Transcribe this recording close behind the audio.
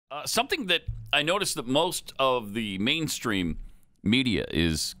Something that I noticed that most of the mainstream media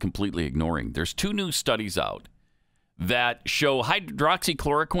is completely ignoring. There's 2 new studies out that show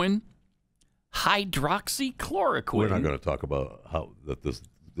hydroxychloroquine. Hydroxychloroquine. We're not going to talk about how that this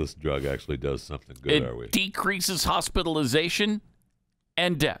drug actually does something good, are we? It decreases hospitalization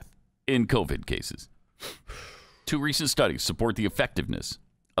and death in COVID cases. 2 recent studies support the effectiveness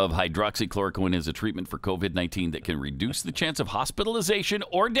of hydroxychloroquine as a treatment for COVID-19 that can reduce the chance of hospitalization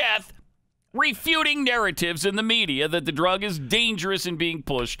or death, refuting narratives in the media that the drug is dangerous and being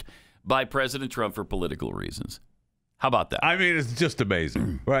pushed by President Trump for political reasons. How about that? I mean, it's just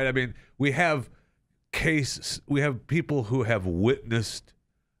amazing, right? I mean, we have people who have witnessed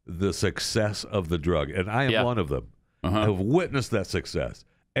the success of the drug, and I am one of them. I have witnessed that success,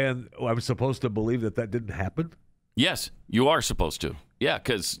 and I'm supposed to believe that didn't happen? Yes, you are supposed to. Yeah,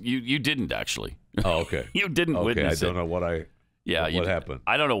 because you didn't actually. Oh, okay. You didn't witness it. I don't know what happened.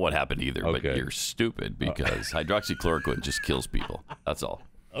 I don't know what happened either, but you're stupid because hydroxychloroquine just kills people. That's all.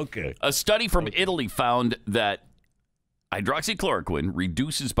 Okay. A study from Italy found that hydroxychloroquine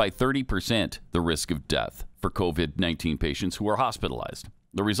reduces by 30% the risk of death for COVID-19 patients who are hospitalized.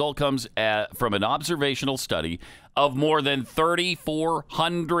 The result comes from an observational study of more than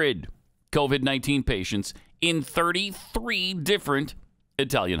 3,400 COVID-19 patients in 33 different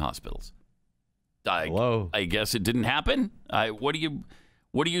Italian hospitals. I guess it didn't happen. What do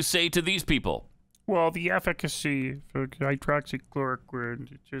you say to these people? Well, the efficacy for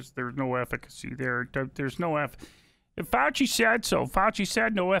hydroxychloroquine, there's no efficacy there. There's no Fauci said so. Fauci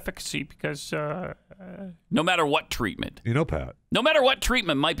said no efficacy because... no matter what treatment. Pat. No matter what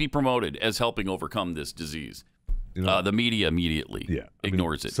treatment might be promoted as helping overcome this disease, the media immediately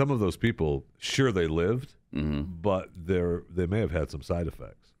ignores it. Some of those people, sure, they lived, but they may have had some side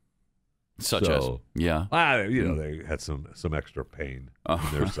effects. Such as? Yeah. They had some extra pain on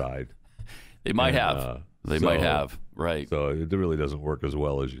their side. They might have. Might have, right. So it really doesn't work as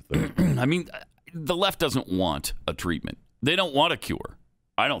well as you think. I mean... The left doesn't want a treatment. They don't want a cure,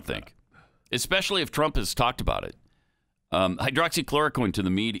 I don't think, especially if Trump has talked about it. Hydroxychloroquine to the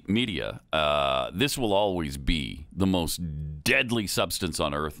media, this will always be the most deadly substance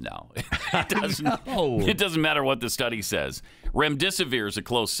on earth now. It doesn't matter what the study says. Remdesivir is a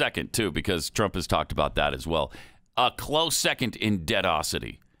close second, too, because Trump has talked about that as well. A close second in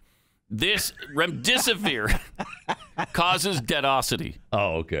deadosity. This Remdesivir causes deadosity.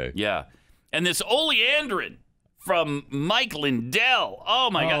 Oh, okay. Yeah. And this oleandrin from Mike Lindell. Oh,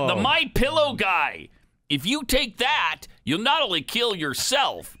 my God. The My Pillow guy. If you take that, you'll not only kill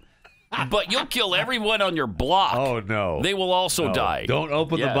yourself, but you'll kill everyone on your block. Oh, no. They will also die. Don't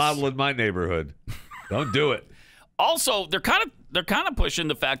open the bottle in my neighborhood. Don't do it. Also, they're kind of pushing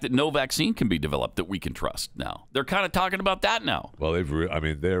the fact that no vaccine can be developed that we can trust now. They're kind of talking about that now. Well, they've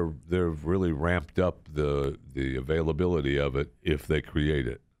really ramped up the availability of it if they create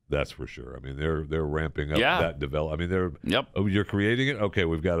it. That's for sure. I mean, they're ramping up that develop. I mean, you're creating it. Okay,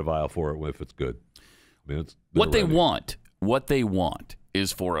 we've got a vial for it if it's good. I mean, what they want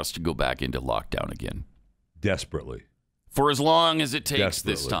is for us to go back into lockdown again, desperately, for as long as it takes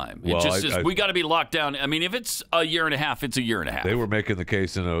this time. We got to be locked down. I mean, if it's a year and a half, it's a year and a half. They were making the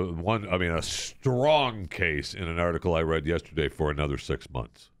case a strong case in an article I read yesterday for another 6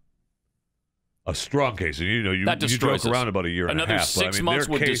 months. A strong case, and you joke around about a year and a half. Another 6 months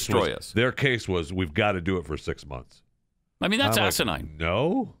would destroy us. Their case was, we've got to do it for 6 months. I mean, that's asinine.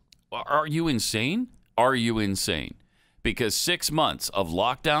 No, are you insane? Are you insane? Because 6 months of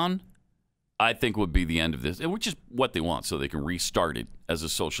lockdown, I think, would be the end of this, which is what they want, so they can restart it as a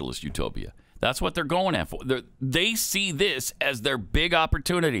socialist utopia. That's what they're going at. They see this as their big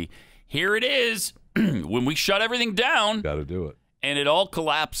opportunity. Here it is. When we shut everything down, got to do it, and it all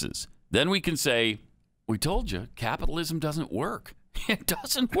collapses. Then we can say, we told you, capitalism doesn't work. It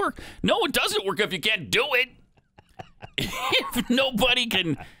doesn't work. No, it doesn't work if you can't do it. If nobody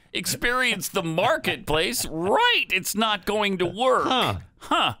can experience the marketplace, right, it's not going to work.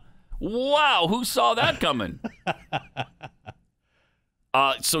 Huh. Wow, who saw that coming?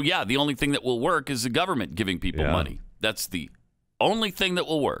 The only thing that will work is the government giving people money. That's the only thing that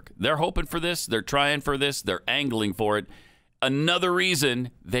will work. They're hoping for this. They're trying for this. They're angling for it. Another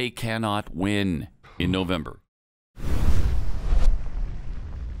reason they cannot win in November.